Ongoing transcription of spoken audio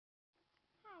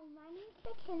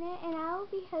McKenna, and I will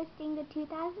be hosting the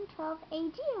 2012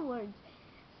 AG Awards.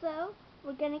 So,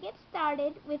 we're going to get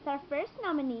started with our first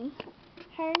nominee.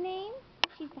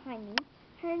 She's behind me.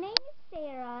 Her name is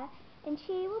Sarah, and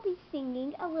she will be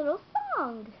singing a little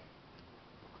song.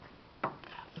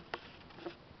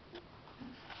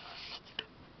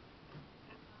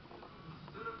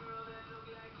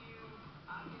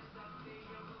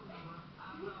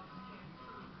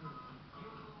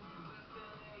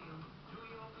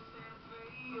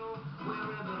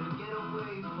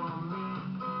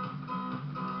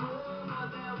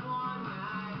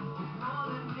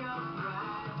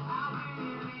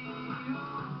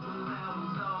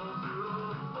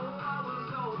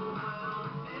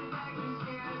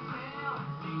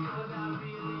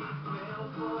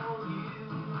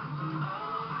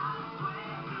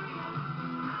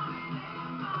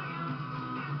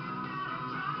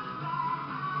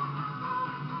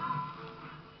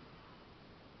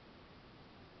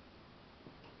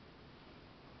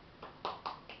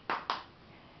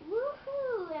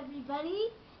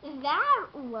 Everybody, that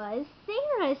was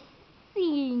Sarah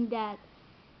singing that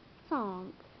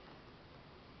song.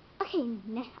 Okay,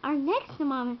 our next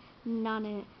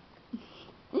nominee,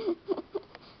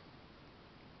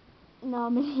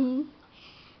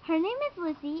 her name is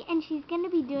Lizzie, and she's going to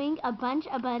be doing a bunch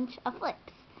of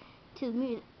flips to the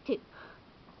music too.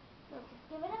 So just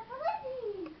give it up for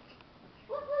Lizzie.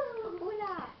 Woohoo!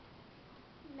 Hola,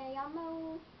 me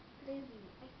llamo Lizzie.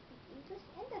 I speak English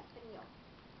and Espanol.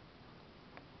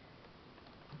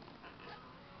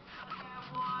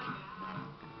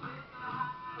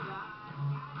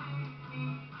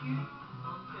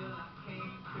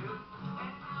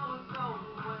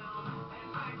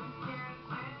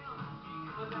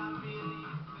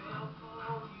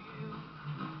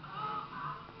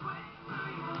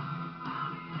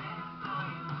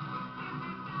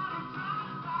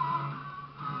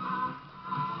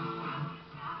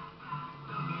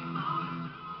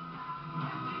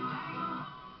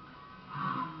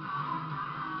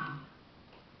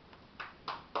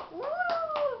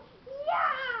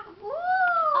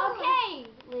 Okay,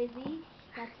 Lizzie,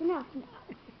 that's enough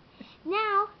now.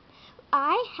 Now,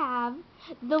 I have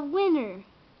the winner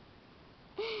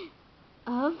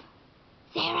of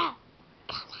Sarah.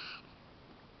 Come on.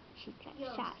 She's kind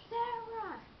of shy.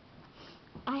 Sarah!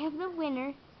 I have the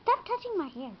winner. Stop touching my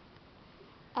hair.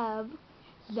 Of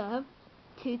the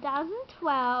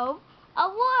 2012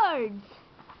 awards.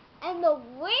 And the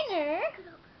winner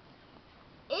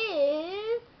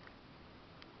is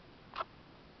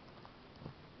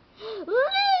Lizzie!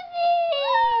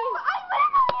 I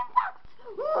win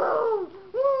 $1 million!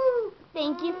 Woo!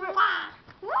 Thank you for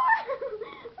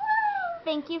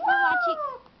watching.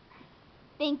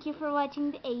 Thank you for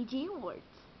watching the AG Awards.